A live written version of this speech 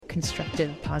constructive,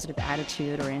 positive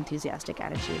attitude or enthusiastic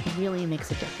attitude really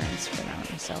makes a difference for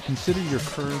them. So consider your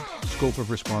current scope of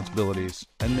responsibilities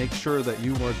and make sure that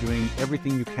you are doing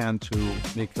everything you can to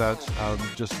make that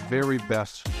just very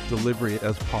best delivery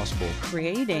as possible.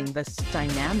 Creating this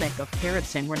dynamic of parents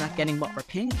saying we're not getting what we're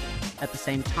paying for. At the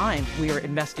same time, we are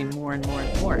investing more and more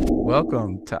and more.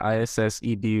 Welcome to ISS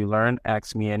EDU Learn,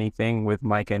 Ask Me Anything with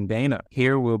Mike and Dana.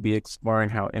 Here we'll be exploring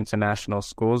how international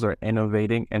schools are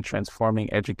innovating and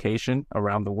transforming education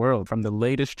around the world. From the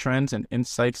latest trends and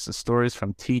insights to stories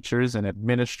from teachers and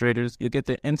administrators, you'll get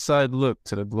the inside look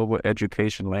to the global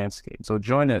education landscape. So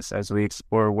join us as we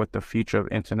explore what the future of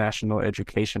international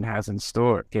education has in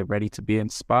store. Get ready to be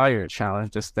inspired,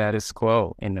 challenge the status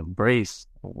quo, and embrace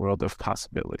a world of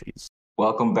possibilities.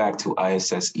 Welcome back to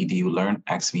ISS EDU Learn,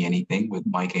 Ask Me Anything with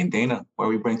Mike and Dana, where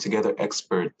we bring together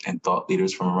expert and thought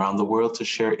leaders from around the world to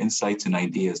share insights and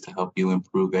ideas to help you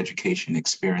improve education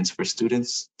experience for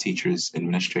students, teachers,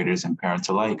 administrators, and parents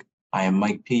alike. I am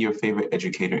Mike P., your favorite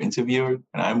educator interviewer,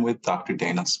 and I'm with Dr.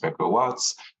 Dana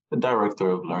Specker-Watts, the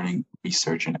Director of Learning,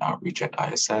 Research, and Outreach at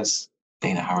ISS.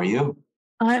 Dana, how are you?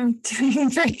 I'm doing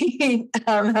great.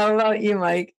 How about you,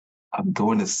 Mike? I'm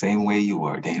going the same way you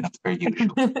are, Dana, per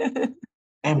usual.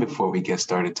 And before we get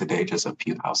started today, just a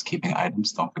few housekeeping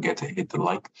items. Don't forget to hit the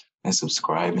like and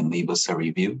subscribe and leave us a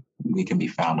review. We can be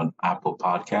found on Apple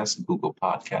Podcasts, Google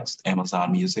Podcasts,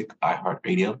 Amazon Music,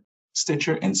 iHeartRadio,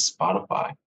 Stitcher, and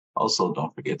Spotify. Also,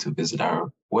 don't forget to visit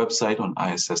our website on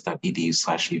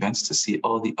iss.edu/events to see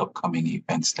all the upcoming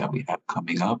events that we have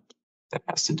coming up that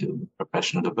has to do with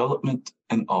professional development.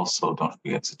 And also, don't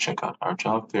forget to check out our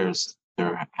job fairs.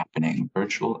 They're happening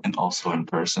virtual and also in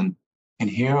person. And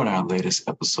here on our latest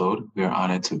episode, we are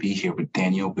honored to be here with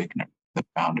Daniel Wickner, the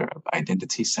founder of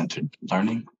Identity-Centered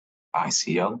Learning,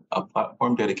 ICL, a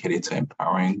platform dedicated to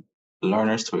empowering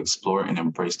learners to explore and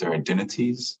embrace their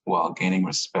identities while gaining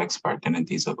respect for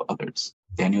identities of others.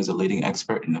 Daniel is a leading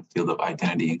expert in the field of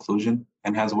identity inclusion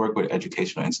and has worked with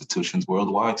educational institutions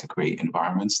worldwide to create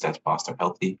environments that foster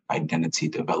healthy identity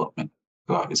development.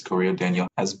 Throughout his career, Daniel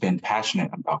has been passionate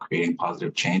about creating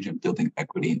positive change and building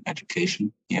equity in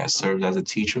education. He has served as a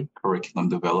teacher, curriculum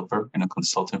developer, and a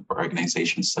consultant for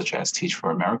organizations such as Teach for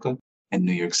America and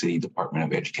New York City Department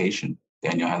of Education.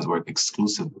 Daniel has worked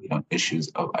exclusively on issues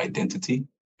of identity,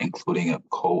 including a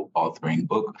co-authoring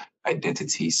book,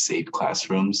 Identity Safe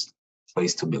Classrooms,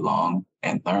 Place to Belong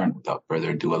and Learn. Without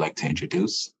further ado, I'd like to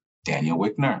introduce Daniel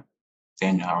Wickner.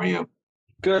 Daniel, how are you?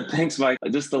 Good, thanks, Mike.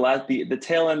 Just the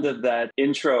tail end of that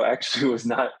intro actually was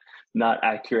not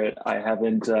accurate. I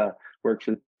haven't worked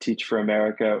for Teach for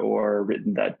America or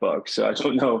written that book, so I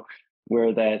don't know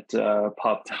where that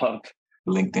popped up.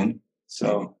 LinkedIn.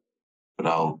 So, but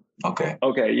okay.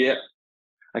 Okay, yeah.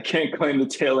 I can't claim the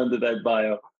tail end of that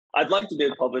bio. I'd like to be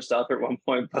a published author at one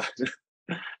point, but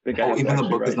I think even the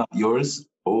book is not yours?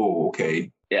 Oh,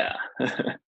 okay. Yeah.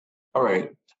 All right,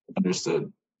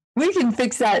 understood. We can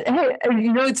fix that. Hey,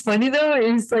 what's funny though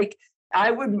is like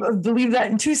I would believe that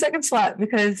in 2 seconds flat,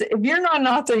 because if you're not an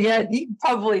author yet, you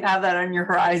probably have that on your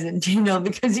horizon,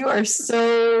 because you are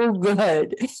so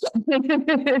good.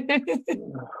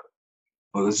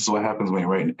 Well, this is what happens when you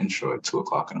write an intro at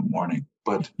 2:00 in the morning.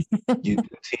 But you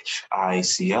teach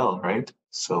ICL, right?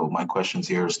 So my questions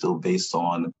here are still based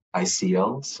on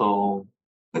ICL. So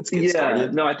let's get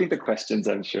started. No, I think the questions,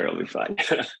 I'm sure, will be fine.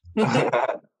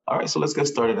 All right, so let's get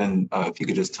started. And if you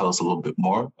could just tell us a little bit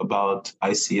more about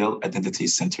ICL,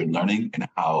 Identity-Centered Learning, and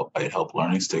how it helped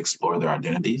learners to explore their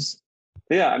identities.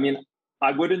 Yeah, I mean,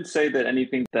 I wouldn't say that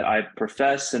anything that I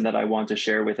profess and that I want to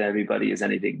share with everybody is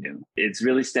anything new. It's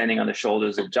really standing on the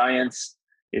shoulders of giants.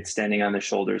 It's standing on the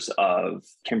shoulders of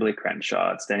Kimberly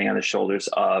Crenshaw. It's standing on the shoulders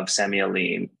of Sami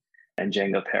Alim and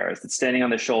Django Paris. It's standing on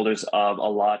the shoulders of a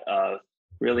lot of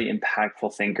really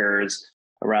impactful thinkers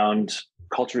around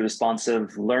culturally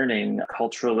responsive learning,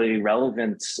 culturally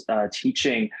relevant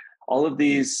teaching, all of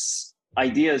these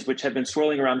ideas which have been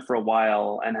swirling around for a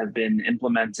while and have been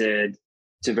implemented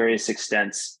to various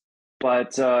extents,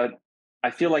 but I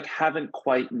feel like haven't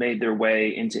quite made their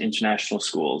way into international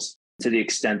schools to the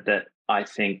extent that I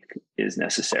think is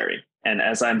necessary. And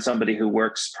as I'm somebody who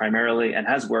works primarily and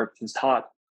has taught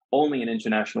only in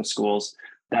international schools,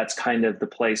 that's kind of the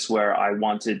place where I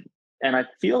wanted, and I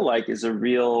feel like is a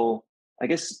real,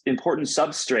 important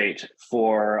substrate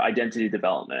for identity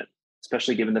development,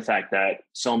 especially given the fact that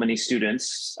so many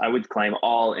students, I would claim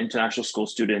all international school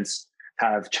students,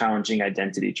 have challenging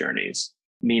identity journeys,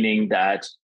 meaning that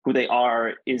who they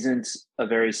are isn't a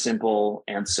very simple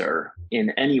answer in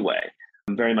any way,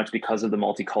 very much because of the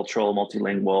multicultural,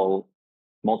 multilingual,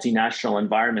 multinational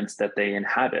environments that they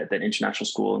inhabit, that international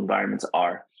school environments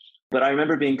are. But I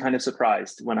remember being kind of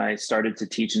surprised when I started to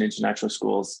teach in international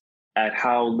schools at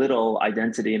how little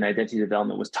identity and identity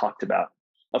development was talked about.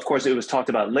 Of course, it was talked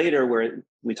about later where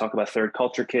we talk about third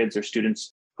culture kids or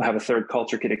students who have a third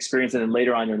culture kid experience and then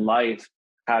later on in life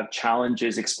have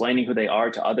challenges explaining who they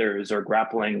are to others or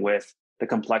grappling with the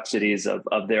complexities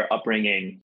of their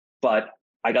upbringing. But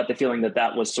I got the feeling that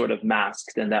that was sort of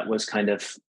masked and that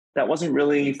wasn't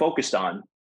really focused on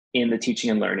in the teaching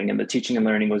and learning. And the teaching and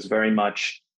learning was very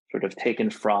much sort of taken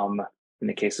from, in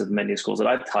the case of many schools that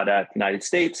I've taught at, the United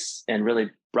States, and really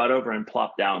brought over and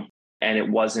plopped down. And it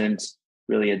wasn't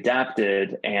really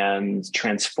adapted and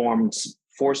transformed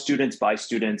for students, by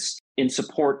students, in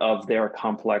support of their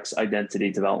complex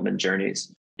identity development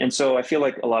journeys. And so I feel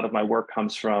like a lot of my work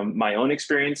comes from my own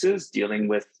experiences dealing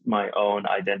with my own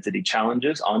identity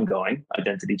challenges, ongoing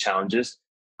identity challenges,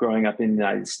 growing up in the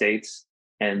United States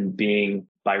and being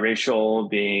biracial,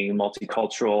 being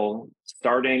multicultural,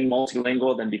 starting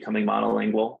multilingual, then becoming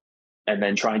monolingual, and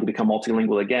then trying to become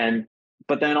multilingual again.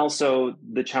 But then also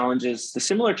the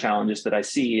similar challenges that I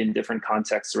see in different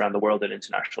contexts around the world in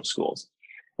international schools.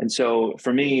 And so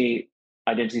for me,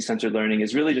 identity-centered learning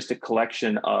is really just a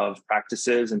collection of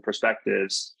practices and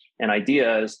perspectives and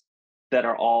ideas that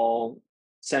are all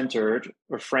centered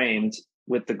or framed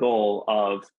with the goal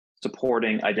of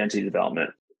supporting identity development.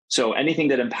 So anything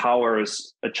that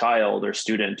empowers a child or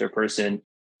student or person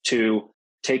to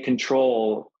take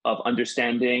control of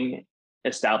understanding,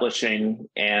 establishing,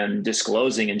 and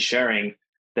disclosing and sharing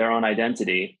their own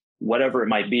identity, whatever it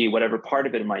might be, whatever part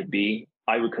of it might be,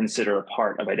 I would consider a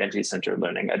part of identity-centered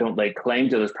learning. I don't lay claim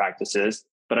to those practices,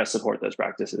 but I support those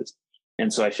practices.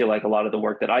 And so I feel like a lot of the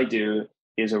work that I do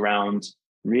is around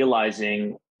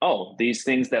realizing, oh, these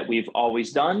things that we've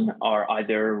always done are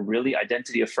either really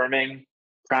identity-affirming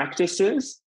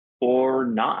practices or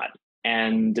not.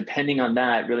 And depending on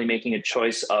that, really making a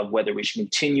choice of whether we should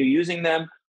continue using them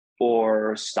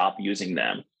or stop using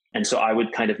them. And so I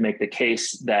would kind of make the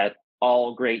case that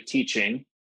all great teaching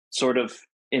sort of,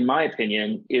 in my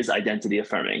opinion, is identity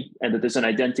affirming, and that there's an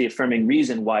identity affirming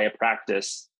reason why a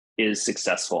practice is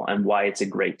successful and why it's a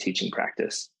great teaching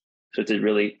practice. So to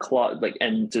really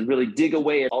and to really dig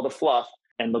away at all the fluff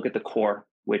and look at the core,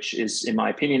 which is, in my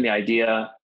opinion, the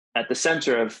idea at the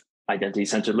center of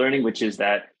identity-centered learning, which is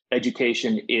that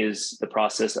education is the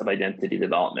process of identity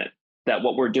development. That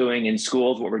what we're doing in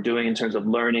schools, what we're doing in terms of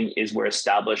learning, is we're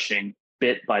establishing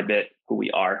bit by bit who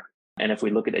we are. And if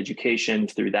we look at education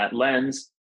through that lens,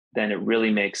 then it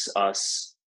really makes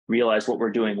us realize what we're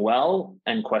doing well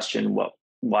and question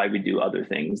why we do other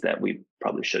things that we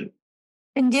probably shouldn't.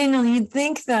 And Daniel, you'd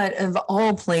think that of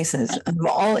all places, of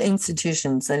all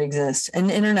institutions that exist, an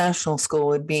international school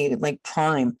would be like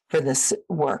prime for this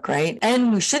work, right?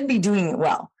 And we should be doing it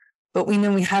well, but we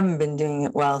know we haven't been doing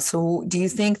it well. So do you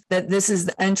think that this is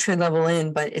the entry level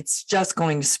in, but it's just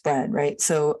going to spread, right?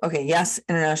 So, okay, yes,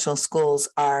 international schools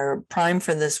are prime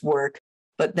for this work,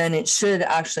 but then it should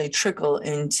actually trickle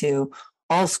into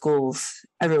all schools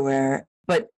everywhere.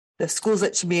 But the schools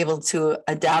that should be able to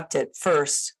adapt it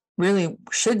first really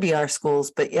should be our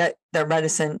schools, but yet they're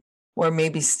reticent or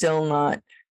maybe still not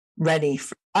ready.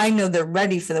 I know they're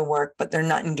ready for the work, but they're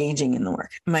not engaging in the work.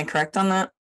 Am I correct on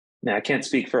that? Now, I can't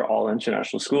speak for all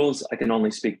international schools. I can only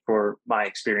speak for my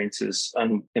experiences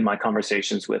in my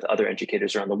conversations with other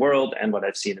educators around the world and what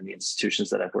I've seen in the institutions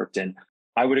that I've worked in.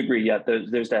 I would agree. Yeah,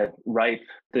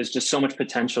 there's just so much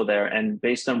potential there. And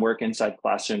based on work inside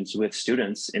classrooms with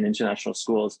students in international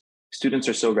schools, students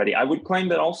are so ready. I would claim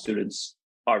that all students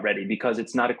are ready, because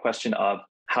it's not a question of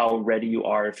how ready you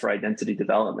are for identity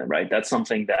development, right? That's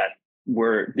something that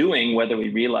we're doing whether we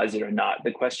realize it or not.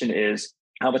 The question is,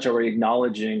 how much are we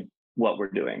acknowledging what we're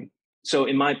doing? So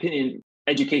in my opinion,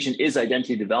 education is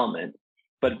identity development,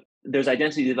 but there's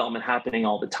identity development happening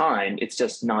all the time. It's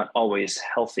just not always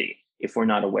healthy if we're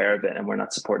not aware of it and we're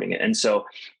not supporting it. And so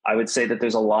I would say that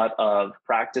there's a lot of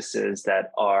practices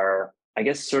that are, I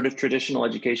guess, sort of traditional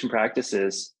education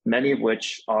practices, many of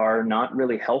which are not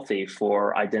really healthy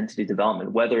for identity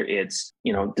development, whether it's,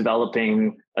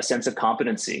 developing a sense of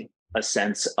competency, a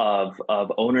sense of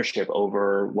ownership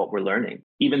over what we're learning.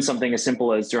 Even something as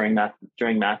simple as during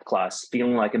math class,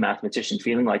 feeling like a mathematician,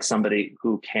 feeling like somebody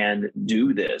who can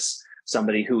do this,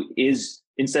 somebody who is,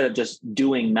 instead of just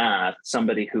doing math,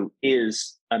 somebody who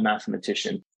is a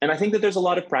mathematician. And I think that there's a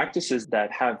lot of practices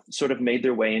that have sort of made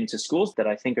their way into schools that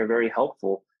I think are very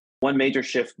helpful. One major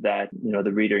shift that,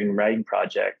 the Reading and Writing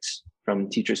Project from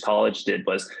Teachers College did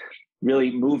was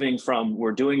really moving from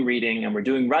we're doing reading and we're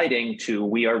doing writing to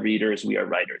we are readers, we are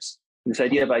writers. This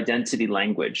idea of identity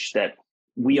language, that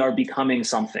we are becoming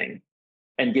something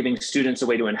and giving students a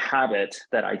way to inhabit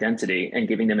that identity and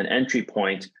giving them an entry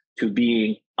point to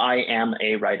being, I am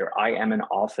a writer, I am an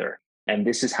author, and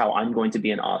this is how I'm going to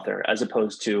be an author, as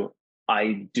opposed to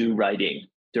I do writing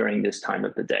during this time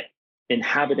of the day,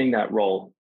 inhabiting that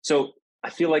role. So I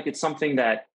feel like it's something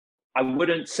that I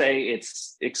wouldn't say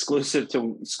it's exclusive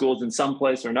to schools in some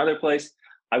place or another place.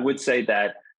 I would say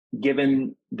that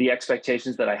given the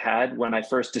expectations that I had when I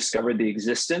first discovered the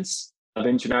existence of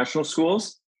international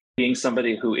schools, being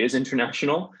somebody who is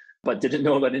international, but didn't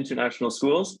know about international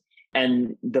schools,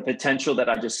 and the potential that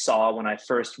I just saw when I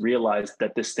first realized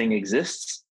that this thing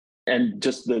exists, and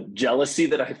just the jealousy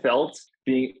that I felt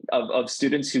being of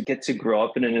students who get to grow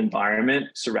up in an environment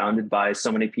surrounded by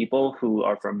so many people who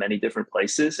are from many different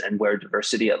places and where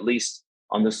diversity, at least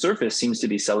on the surface, seems to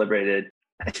be celebrated.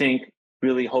 I think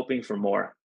really hoping for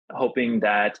more, hoping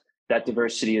that that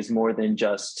diversity is more than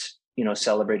just,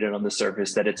 celebrated on the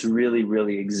surface, that it's really,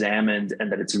 really examined,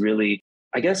 and that it's really,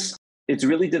 I guess, it's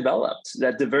really developed.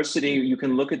 That diversity, you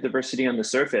can look at diversity on the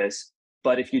surface,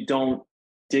 but if you don't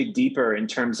dig deeper in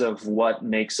terms of what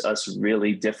makes us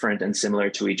really different and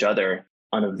similar to each other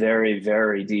on a very,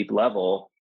 very deep level,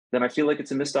 then I feel like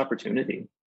it's a missed opportunity.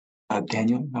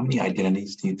 Daniel, how many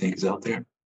identities do you think is out there?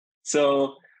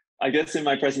 So I guess in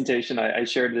my presentation, I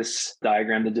shared this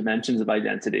diagram, the dimensions of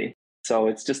identity. So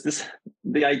it's just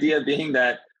the idea being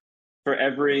that for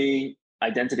every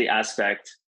identity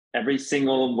aspect, every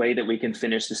single way that we can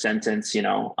finish the sentence,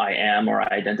 I am or I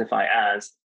identify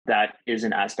as, that is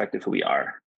an aspect of who we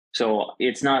are. So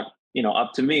it's not,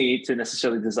 up to me to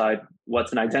necessarily decide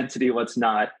what's an identity, what's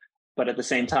not. But at the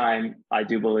same time, I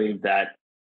do believe that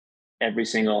every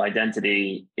single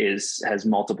identity has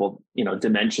multiple,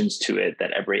 dimensions to it,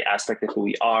 that every aspect of who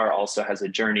we are also has a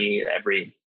journey.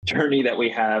 Every journey that we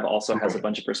have also has a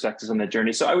bunch of perspectives on that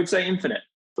journey. So I would say infinite.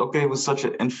 Okay, it was such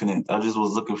an infinite. I just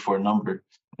was looking for a number,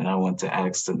 and I want to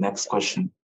ask the next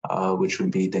question, which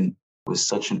would be then, with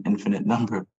such an infinite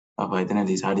number of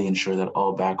identities, how do you ensure that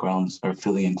all backgrounds are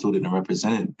fully included and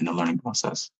represented in the learning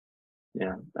process?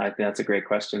 Yeah, I think that's a great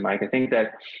question, Mike. I think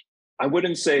that I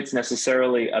wouldn't say it's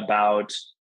necessarily about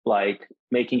like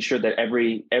making sure that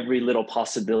every little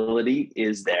possibility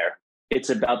is there. It's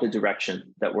about the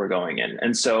direction that we're going in.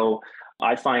 And so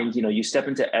I find, you step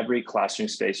into every classroom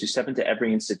space, you step into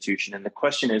every institution, and the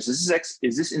question is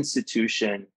this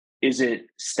institution, is it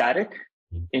static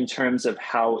in terms of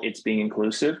how it's being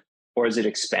inclusive, or is it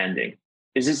expanding?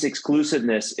 Is this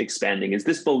exclusiveness expanding? Is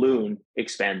this balloon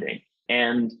expanding?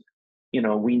 And,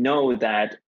 we know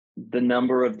that the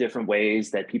number of different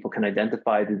ways that people can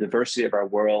identify the diversity of our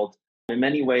world in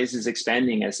many ways is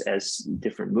expanding as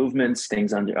different movements,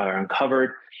 things are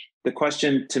uncovered. The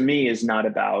question to me is not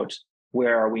about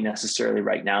where are we necessarily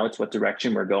right now, it's what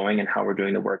direction we're going and how we're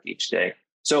doing the work each day.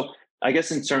 So I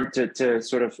guess in terms to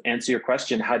sort of answer your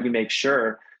question, how do you make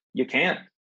sure you can't?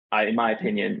 In my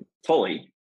opinion, fully.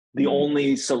 The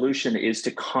only solution is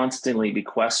to constantly be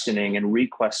questioning and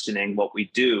re-questioning what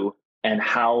we do and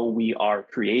how we are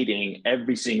creating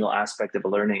every single aspect of a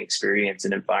learning experience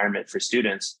and environment for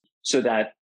students so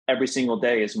that every single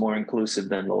day is more inclusive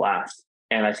than the last.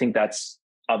 And I think that's,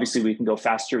 obviously we can go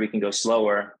faster, we can go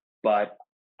slower, but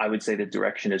I would say the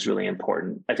direction is really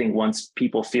important. I think once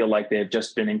people feel like they've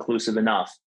just been inclusive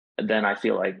enough, then I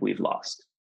feel like we've lost.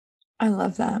 I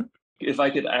love that. If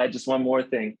I could add just one more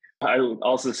thing, I would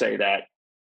also say that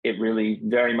it really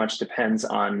very much depends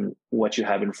on what you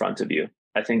have in front of you.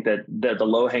 I think that the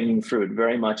low-hanging fruit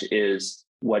very much is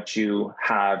what you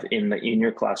have in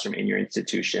your classroom, in your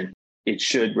institution. It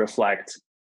should reflect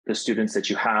the students that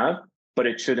you have, but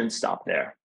it shouldn't stop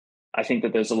there. I think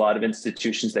that there's a lot of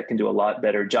institutions that can do a lot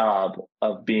better job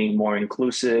of being more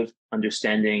inclusive,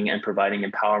 understanding, and providing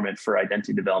empowerment for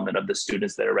identity development of the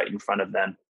students that are right in front of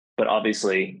them. But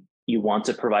obviously, you want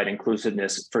to provide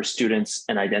inclusiveness for students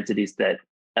and identities that,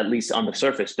 at least on the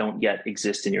surface, don't yet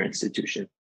exist in your institution.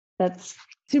 That's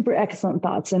super excellent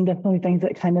thoughts, and definitely things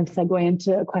that kind of segue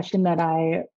into a question that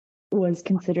I was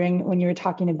considering when you were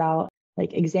talking about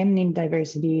like examining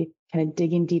diversity, kind of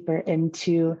digging deeper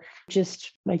into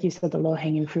just, like you said, the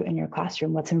low-hanging fruit in your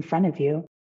classroom, what's in front of you.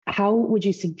 How would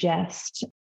you suggest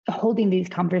holding these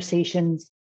conversations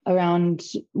around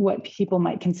what people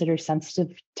might consider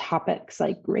sensitive topics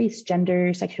like race,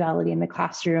 gender, sexuality in the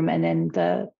classroom and in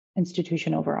the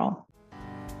institution overall?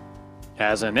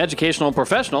 As an educational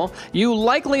professional, you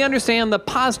likely understand the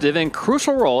positive and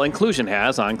crucial role inclusion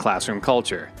has on classroom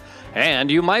culture.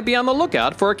 And you might be on the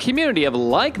lookout for a community of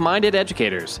like-minded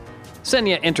educators.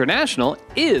 Senya International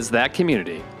is that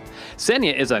community.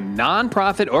 Senya is a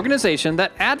nonprofit organization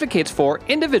that advocates for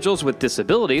individuals with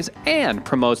disabilities and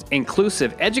promotes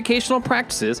inclusive educational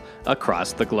practices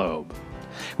across the globe.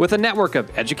 With a network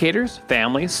of educators,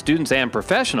 families, students, and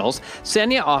professionals,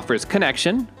 Senya offers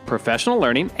connection, professional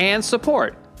learning, and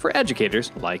support for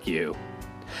educators like you.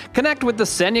 Connect with the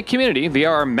Senya community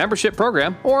via our membership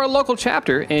program or a local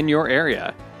chapter in your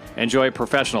area. Enjoy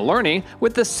professional learning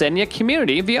with the Senya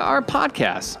community via our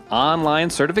podcasts, online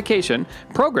certification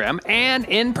program, and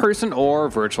in-person or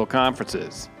virtual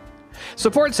conferences.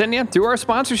 Support Senya through our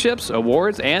sponsorships,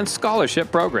 awards, and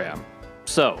scholarship program.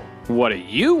 So, what are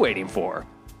you waiting for?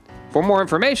 For more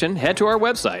information, head to our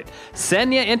website,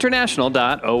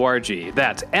 senyainternational.org.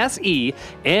 That's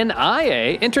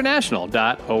SENIA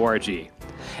international.org.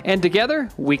 And together,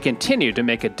 we continue to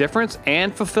make a difference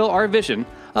and fulfill our vision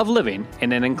of living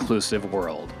in an inclusive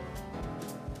world.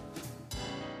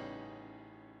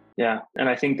 Yeah, and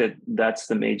I think that that's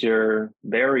the major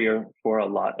barrier for a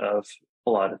lot of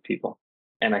people.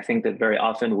 And I think that very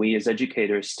often we as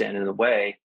educators stand in the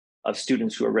way of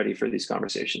students who are ready for these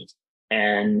conversations.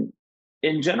 And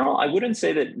in general, I wouldn't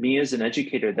say that me as an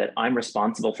educator that I'm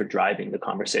responsible for driving the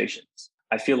conversations.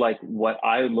 I feel like what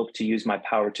I look to use my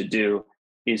power to do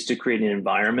is to create an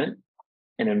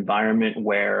environment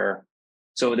where,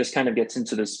 so this kind of gets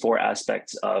into those 4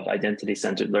 aspects of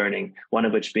identity-centered learning, one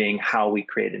of which being how we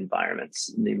create environments.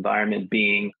 And the environment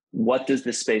being, what does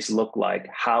this space look like?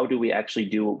 How do we actually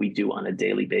do what we do on a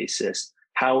daily basis?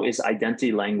 How is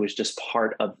identity language just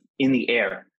part of in the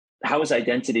air? How is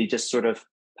identity just sort of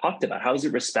talked about? How is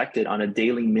it respected on a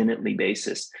daily, minutely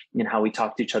basis in how we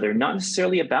talk to each other, not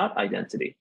necessarily about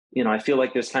identity? I feel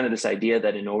like there's kind of this idea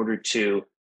that in order to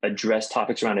address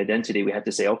topics around identity, we have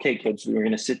to say, okay, kids, we're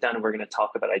going to sit down and we're going to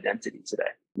talk about identity today.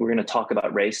 We're going to talk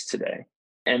about race today.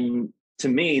 And to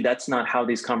me, that's not how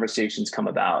these conversations come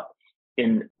about.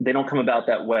 They don't come about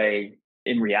that way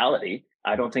in reality.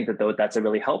 I don't think that that's a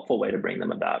really helpful way to bring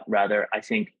them about. Rather, I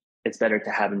think it's better to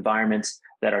have environments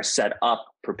that are set up,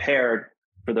 prepared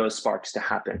for those sparks to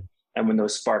happen. And when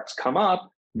those sparks come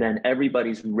up, then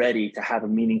everybody's ready to have a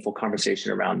meaningful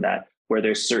conversation around that, where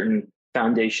there's certain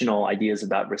foundational ideas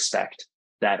about respect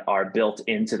that are built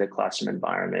into the classroom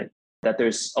environment, that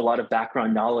there's a lot of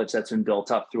background knowledge that's been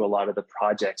built up through a lot of the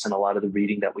projects and a lot of the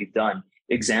reading that we've done,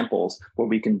 examples where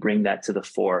we can bring that to the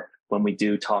fore when we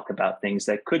do talk about things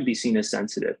that could be seen as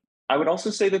sensitive. I would also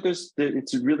say that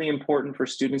it's really important for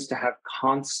students to have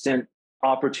constant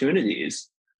opportunities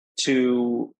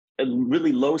to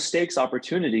really low stakes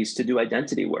opportunities to do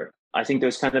identity work. I think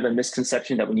there's kind of a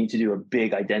misconception that we need to do a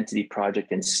big identity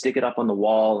project and stick it up on the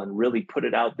wall and really put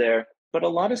it out there. But a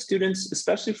lot of students,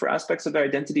 especially for aspects of their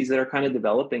identities that are kind of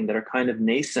developing, that are kind of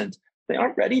nascent, they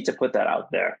aren't ready to put that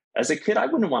out there. As a kid, I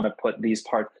wouldn't want to put the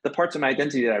parts of my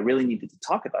identity that I really needed to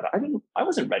talk about. I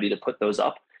wasn't ready to put those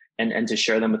up and to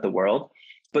share them with the world.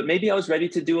 But maybe I was ready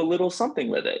to do a little something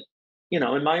with it,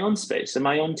 in my own space, in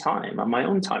my own time, on my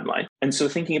own timeline. And so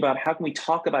thinking about how can we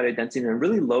talk about identity in a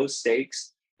really low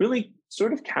stakes, really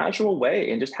sort of casual way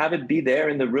and just have it be there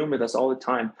in the room with us all the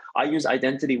time. I use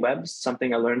identity webs,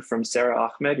 something I learned from Sarah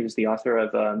Ahmed, who's the author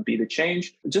of Be the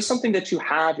Change. Just something that you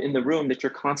have in the room that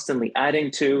you're constantly adding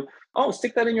to. Oh,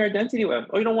 stick that in your identity web.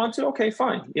 Oh, you don't want to? Okay,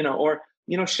 fine. Or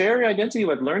share your identity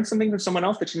web, learn something from someone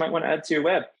else that you might want to add to your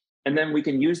web. And then we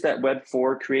can use that web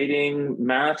for creating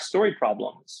math story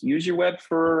problems. Use your web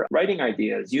for writing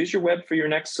ideas. Use your web for your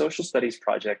next social studies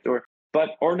project or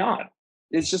not.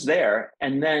 It's just there.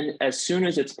 And then as soon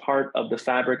as it's part of the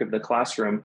fabric of the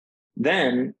classroom,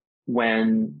 then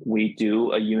when we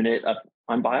do a unit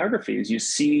on biographies, you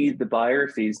see the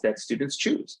biographies that students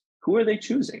choose. Who are they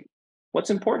choosing? What's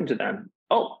important to them?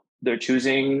 Oh, they're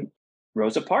choosing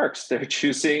Rosa Parks. They're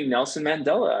choosing Nelson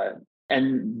Mandela.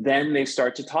 And then they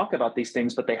start to talk about these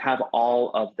things, but they have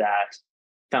all of that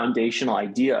foundational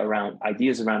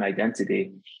ideas around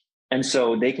identity. And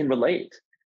so they can relate,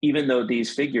 even though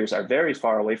these figures are very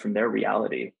far away from their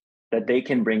reality, that they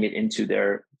can bring it into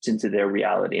their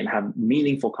reality and have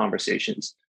meaningful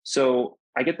conversations. So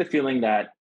I get the feeling that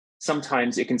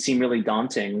sometimes it can seem really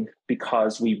daunting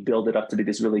because we build it up to be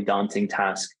this really daunting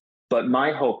task. But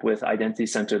my hope with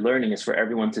identity-centered learning is for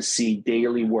everyone to see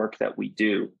daily work that we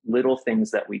do, little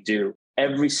things that we do,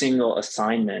 every single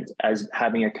assignment as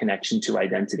having a connection to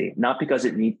identity, not because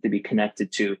it needs to be connected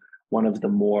to one of the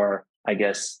more, I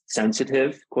guess,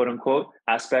 sensitive, quote unquote,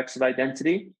 aspects of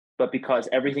identity, but because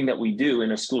everything that we do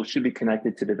in a school should be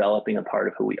connected to developing a part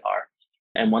of who we are.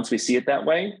 And once we see it that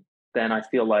way, then I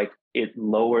feel like it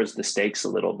lowers the stakes a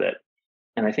little bit.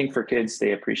 And I think for kids,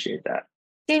 they appreciate that.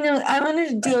 Daniel, I wanted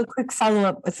to do a quick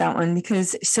follow-up with that one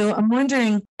because so I'm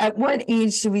wondering at what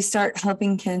age do we start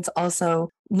helping kids also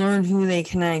learn who they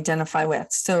can identify with?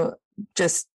 So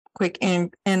just quick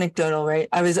anecdotal, right?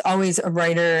 I was always a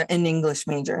writer and English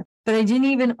major, but I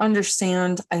didn't even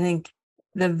understand, I think,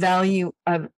 the value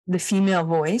of the female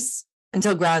voice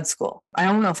until grad school. I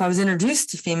don't know if I was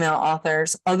introduced to female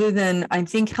authors other than I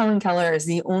think Helen Keller is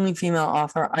the only female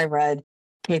author I read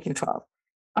K through 12.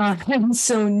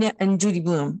 And Judy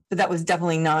Blume, but that was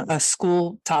definitely not a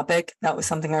school topic. That was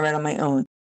something I read on my own.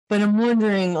 But I'm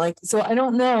wondering, so I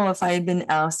don't know if I had been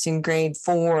asked in grade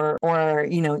 4 or,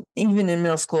 even in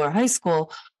middle school or high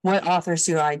school, what authors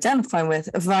do I identify with?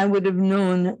 If I would have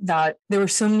known that there were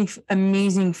so many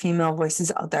amazing female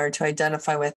voices out there to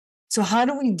identify with. So how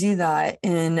do we do that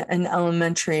in an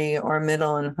elementary or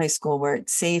middle and high school where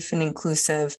it's safe and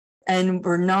inclusive and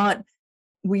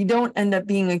we don't end up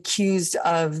being accused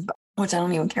of, which I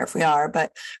don't even care if we are,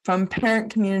 but from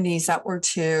parent communities that we're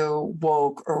too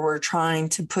woke or we're trying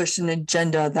to push an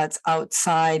agenda that's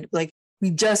outside, we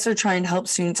just are trying to help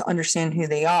students understand who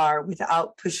they are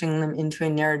without pushing them into a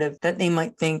narrative that they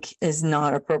might think is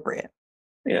not appropriate.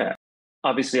 Yeah,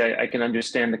 obviously I can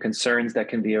understand the concerns that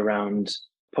can be around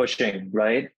pushing,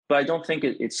 right? But I don't think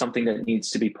it's something that needs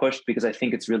to be pushed because I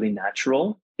think it's really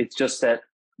natural. It's just that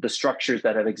the structures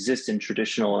that have existed in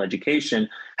traditional education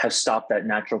have stopped that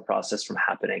natural process from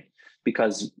happening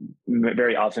because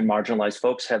very often marginalized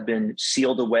folks have been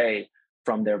sealed away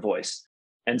from their voice.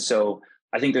 And so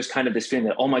I think there's kind of this feeling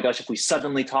that, oh my gosh, if we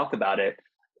suddenly talk about it,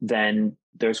 then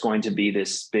there's going to be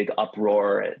this big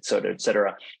uproar, et cetera, et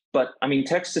cetera. But I mean,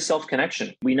 text to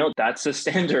self-connection, we know that's a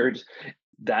standard.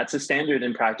 That's a standard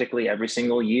in practically every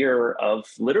single year of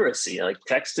literacy, like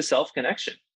text to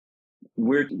self-connection.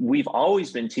 We've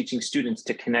always been teaching students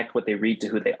to connect what they read to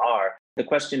who they are. The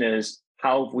question is,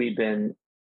 how have we been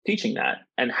teaching that?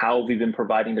 And how have we been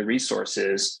providing the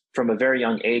resources from a very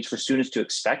young age for students to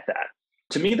expect that?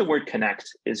 To me, the word connect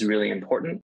is really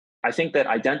important. I think that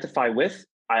identify with,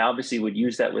 I obviously would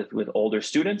use that with older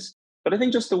students, but I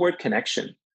think just the word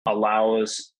connection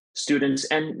allows students,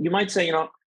 and you might say,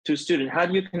 to a student, how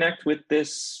do you connect with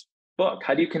this book?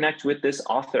 How do you connect with this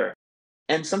author?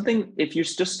 And something, if you're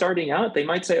just starting out, they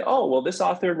might say, oh, well, this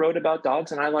author wrote about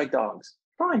dogs and I like dogs.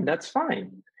 Fine, that's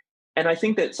fine. And I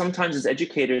think that sometimes as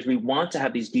educators, we want to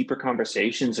have these deeper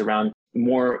conversations around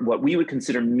more what we would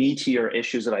consider meatier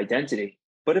issues of identity.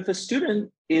 But if a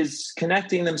student is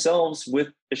connecting themselves with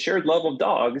a shared love of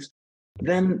dogs,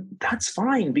 then that's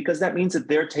fine because that means that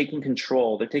they're taking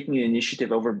control. They're taking the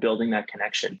initiative over building that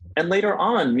connection. And later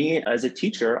on, me as a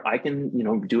teacher, I can,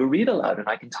 do a read aloud and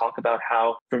I can talk about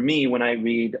how, for me, when I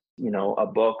read, a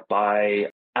book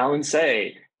by Alan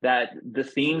Say, that the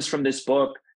themes from this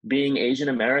book being Asian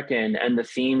American and the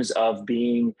themes of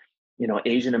being,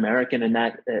 Asian American and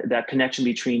that connection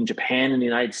between Japan and the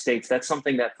United States, that's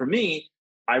something that for me,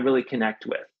 I really connect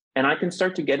with. And I can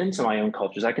start to get into my own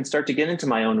cultures. I can start to get into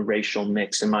my own racial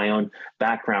mix and my own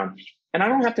background. And I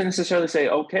don't have to necessarily say,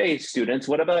 okay, students,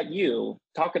 what about you?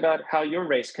 Talk about how your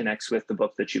race connects with the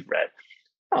book that you've read.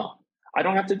 Oh, I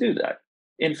don't have to do that.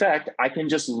 In fact, I can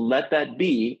just let that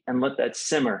be and let that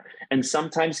simmer. And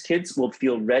sometimes kids will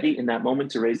feel ready in that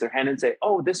moment to raise their hand and say,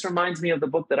 oh, this reminds me of the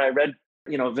book that I read.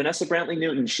 Vanessa Brantley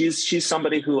Newton, she's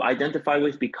somebody who I identify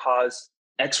with because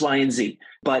X, Y, and Z,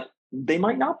 but they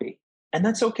might not be. And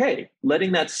that's okay.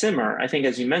 Letting that simmer, I think,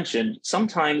 as you mentioned,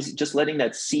 sometimes just letting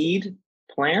that seed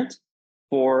plant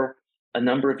for a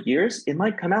number of years, it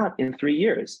might come out in 3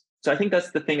 years. So I think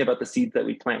that's the thing about the seeds that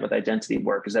we plant with identity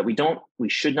work is that we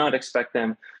should not expect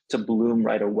them to bloom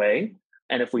right away.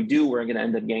 And if we do, we're going to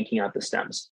end up yanking out the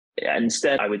stems.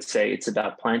 Instead, I would say it's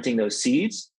about planting those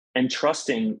seeds and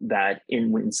trusting that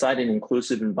inside an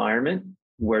inclusive environment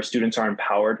where students are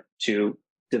empowered to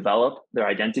develop their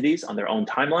identities on their own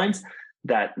timelines,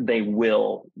 that they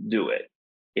will do it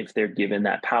if they're given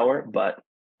that power, but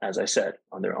as I said,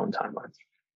 on their own timelines.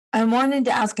 I wanted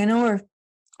to ask, I know we're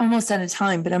almost out of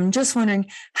time, but I'm just wondering,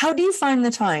 how do you find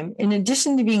the time, in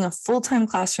addition to being a full-time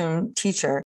classroom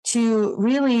teacher, to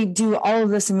really do all of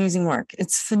this amazing work?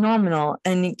 It's phenomenal.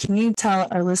 And can you tell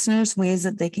our listeners ways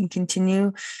that they can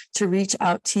continue to reach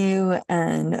out to you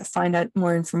and find out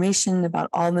more information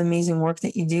about all the amazing work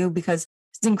that you do? Because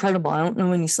it's incredible. I don't know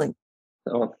when you sleep.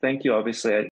 Oh, thank you.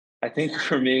 Obviously, I think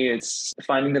for me, it's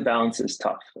finding the balance is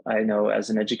tough. I know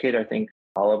as an educator, I think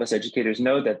all of us educators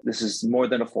know that this is more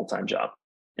than a full-time job.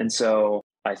 And so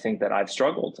I think that I've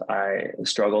struggled. I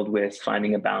struggled with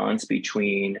finding a balance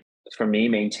between, for me,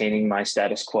 maintaining my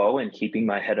status quo and keeping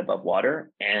my head above water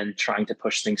and trying to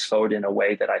push things forward in a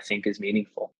way that I think is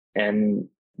meaningful. And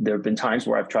there have been times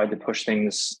where I've tried to push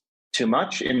things too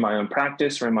much in my own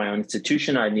practice or in my own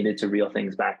institution. I needed to reel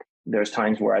things back. There's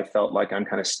times where I felt like I'm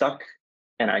kind of stuck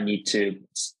and I need to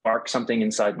spark something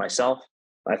inside myself.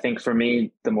 I think for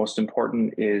me, the most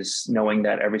important is knowing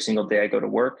that every single day I go to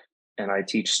work and I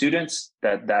teach students,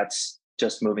 that's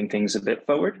just moving things a bit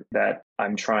forward, that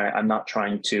I'm not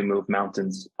trying to move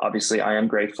mountains. Obviously, I am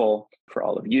grateful for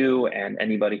all of you and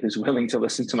anybody who's willing to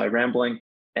listen to my rambling.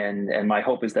 And my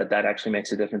hope is that actually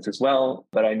makes a difference as well.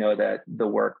 But I know that the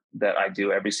work that I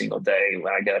do every single day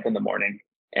when I get up in the morning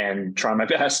and try my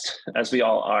best, as we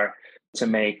all are, to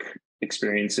make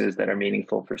experiences that are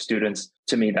meaningful for students,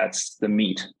 to me, that's the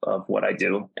meat of what I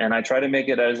do. And I try to make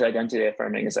it as identity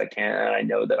affirming as I can. And I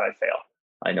know that I fail.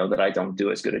 I know that I don't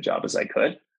do as good a job as I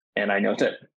could. And I know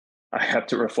that I have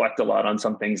to reflect a lot on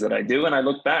some things that I do. And I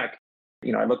look back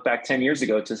 10 years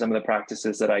ago to some of the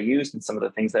practices that I used and some of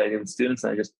the things that I did with students,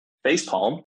 and I just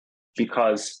facepalm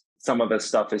because some of the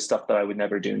stuff is stuff that I would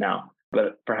never do now.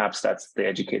 But perhaps that's the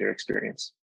educator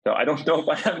experience. So I don't know if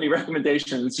I have any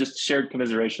recommendations. It's just shared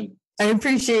commiseration. I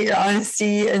appreciate your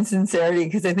honesty and sincerity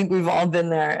because I think we've all been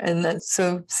there, and that's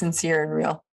so sincere and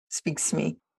real. Speaks to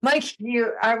me. Mike,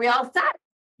 are we all set?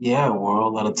 Yeah, we're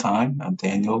all out of time.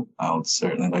 Daniel, I would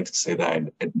certainly like to say that I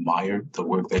admire the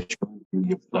work that you do.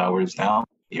 Your flowers now.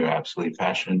 You're absolutely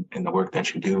passionate in the work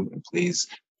that you do. And please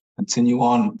continue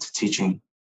on to teaching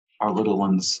our little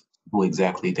ones who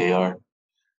exactly they are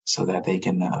so that they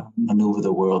can maneuver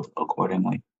the world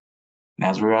accordingly. And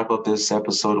as we wrap up this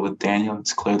episode with Daniel,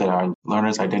 it's clear that our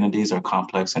learners' identities are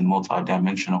complex and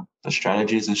multidimensional. The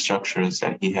strategies and structures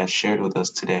that he has shared with us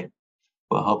today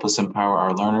will help us empower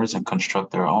our learners and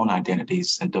construct their own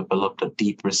identities and develop a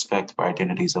deep respect for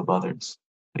identities of others.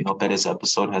 We hope that this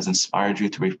episode has inspired you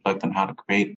to reflect on how to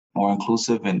create a more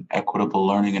inclusive and equitable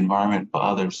learning environment for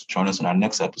others. Join us in our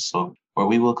next episode, where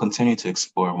we will continue to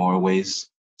explore more ways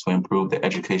to improve the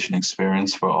education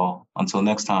experience for all. Until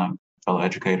next time, fellow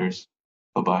educators,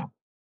 bye-bye.